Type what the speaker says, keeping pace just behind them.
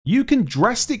You can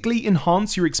drastically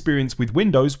enhance your experience with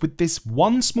Windows with this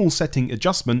one small setting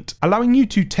adjustment, allowing you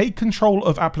to take control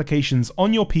of applications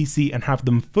on your PC and have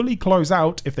them fully close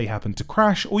out if they happen to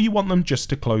crash or you want them just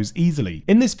to close easily.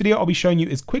 In this video, I'll be showing you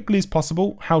as quickly as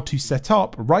possible how to set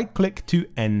up right-click to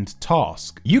end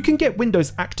task. You can get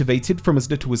Windows activated from as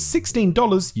little as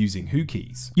 $16 using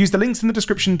Hookeys. Use the links in the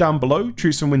description down below,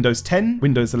 choose from Windows 10,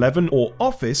 Windows 11 or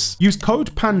Office. Use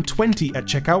code PAN20 at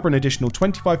checkout for an additional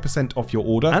 25% off your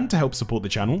order. And to help support the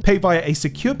channel, pay via a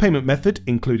secure payment method,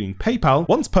 including PayPal.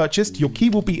 Once purchased, your key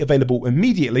will be available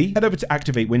immediately. Head over to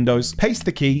Activate Windows, paste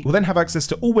the key, you'll then have access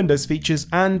to all Windows features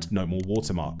and no more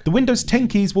watermark. The Windows 10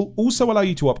 keys will also allow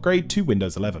you to upgrade to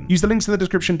Windows 11. Use the links in the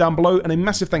description down below, and a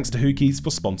massive thanks to Hookeys for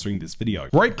sponsoring this video.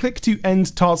 Right-click to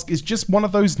end task is just one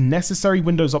of those necessary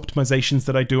Windows optimizations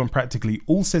that I do on practically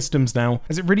all systems now,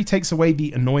 as it really takes away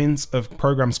the annoyance of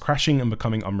programs crashing and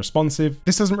becoming unresponsive.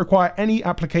 This doesn't require any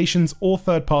applications or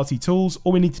third-party tools.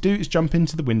 All we need to do is jump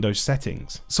into the Windows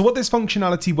settings. So what this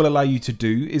functionality will allow you to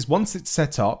do is, once it's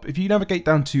set up, if you navigate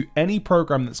down to any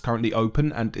program that's currently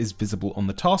open and is visible on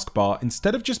the taskbar,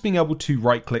 instead of just being able to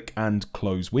right click and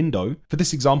close window, for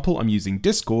this example I'm using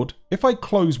Discord, if I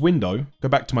close window, go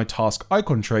back to my task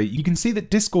icon tray, you can see that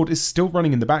Discord is still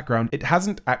running in the background. It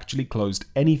hasn't actually closed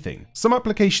anything. Some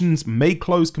applications may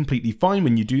close completely fine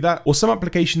when you do that, or some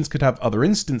applications could have other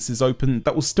instances open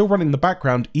that will still run in the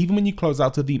background even when you close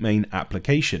out of the main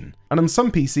application. And on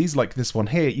some PCs like this one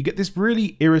here, you get this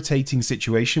really irritating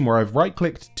situation where I've right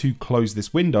clicked to close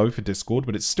this window for Discord,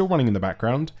 but it's still running in the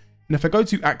background. And if I go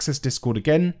to access Discord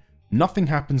again, nothing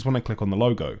happens when I click on the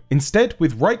logo. Instead,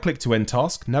 with right-click to end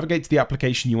task, navigate to the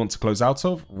application you want to close out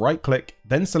of, right-click,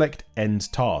 then select end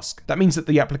task. That means that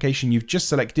the application you've just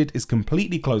selected is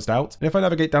completely closed out. And if I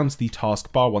navigate down to the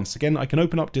taskbar once again, I can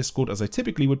open up Discord as I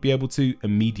typically would be able to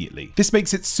immediately. This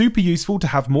makes it super useful to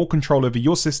have more control over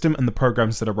your system and the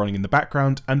programs that are running in the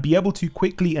background, and be able to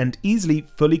quickly and easily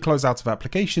fully close out of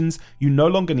applications you no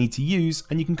longer need to use,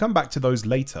 and you can come back to those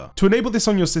later. To enable this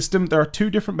on your system, there are two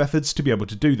different methods to be able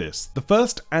to do this. The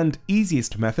first and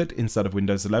easiest method inside of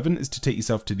Windows 11 is to take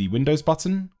yourself to the Windows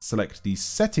button, select the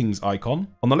settings icon.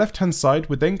 On the left hand side,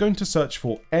 we're then going to search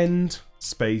for end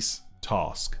space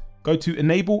task. Go to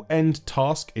enable end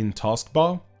task in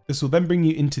taskbar. This will then bring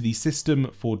you into the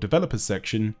system for developers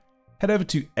section. Head over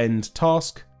to end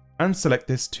task and select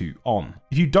this to on.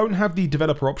 If you don't have the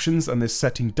developer options and this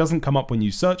setting doesn't come up when you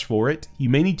search for it, you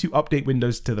may need to update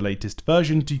Windows to the latest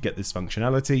version to get this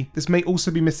functionality. This may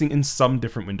also be missing in some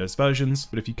different Windows versions,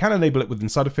 but if you can enable it with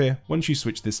Inside of Here, once you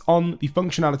switch this on, the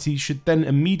functionality should then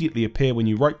immediately appear when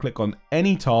you right click on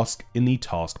any task in the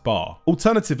taskbar.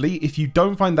 Alternatively, if you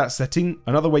don't find that setting,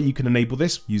 another way you can enable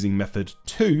this using method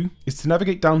 2 is to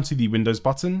navigate down to the Windows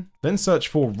button, then search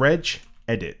for reg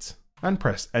edit, and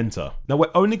press enter. Now we're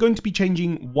only going to be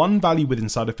changing one value with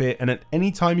Inside of Here, and at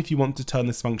any time if you want to turn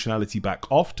this functionality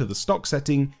back off to the stock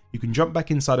setting, you can jump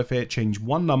back inside of here, change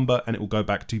one number, and it will go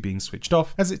back to being switched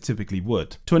off as it typically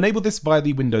would. To enable this via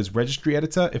the Windows registry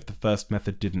editor, if the first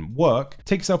method didn't work,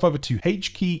 take yourself over to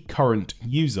HKey current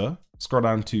user, scroll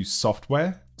down to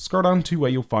software, scroll down to where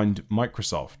you'll find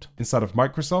Microsoft. Inside of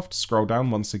Microsoft, scroll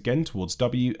down once again towards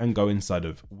W and go inside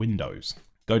of Windows.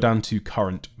 Go down to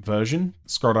current version,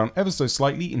 scroll down ever so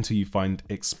slightly until you find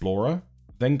Explorer,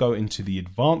 then go into the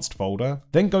advanced folder,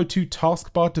 then go to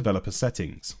taskbar developer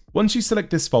settings. Once you select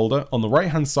this folder, on the right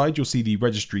hand side you'll see the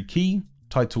registry key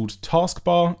titled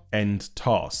taskbar end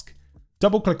task.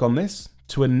 Double click on this.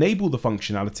 To enable the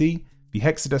functionality, the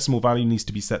hexadecimal value needs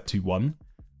to be set to 1.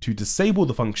 To disable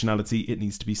the functionality, it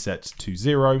needs to be set to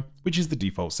 0, which is the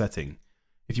default setting.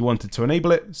 If you wanted to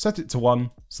enable it, set it to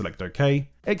 1, select OK,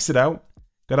 exit out,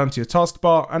 go down to your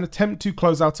taskbar and attempt to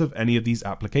close out of any of these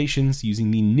applications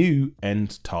using the new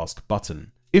end task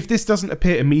button. If this doesn't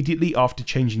appear immediately after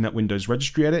changing that Windows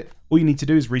registry edit, all you need to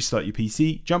do is restart your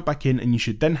PC, jump back in, and you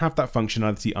should then have that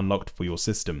functionality unlocked for your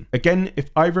system. Again, if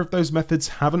either of those methods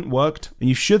haven't worked and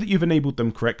you're sure that you've enabled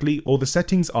them correctly or the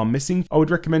settings are missing, I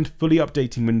would recommend fully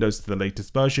updating Windows to the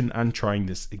latest version and trying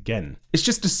this again. It's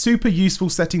just a super useful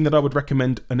setting that I would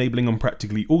recommend enabling on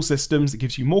practically all systems. It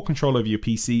gives you more control over your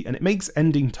PC, and it makes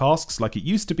ending tasks like it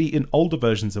used to be in older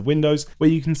versions of Windows, where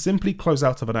you can simply close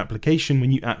out of an application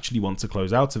when you actually want to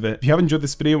close out of it. If you have enjoyed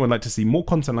this video and would like to see more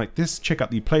content like this, check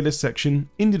out the playlist section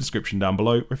in the description down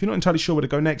below, or if you're not entirely sure where to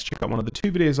go next, check out one of the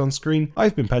 2 videos on screen.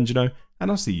 I've been Panjno,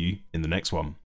 and I'll see you in the next one.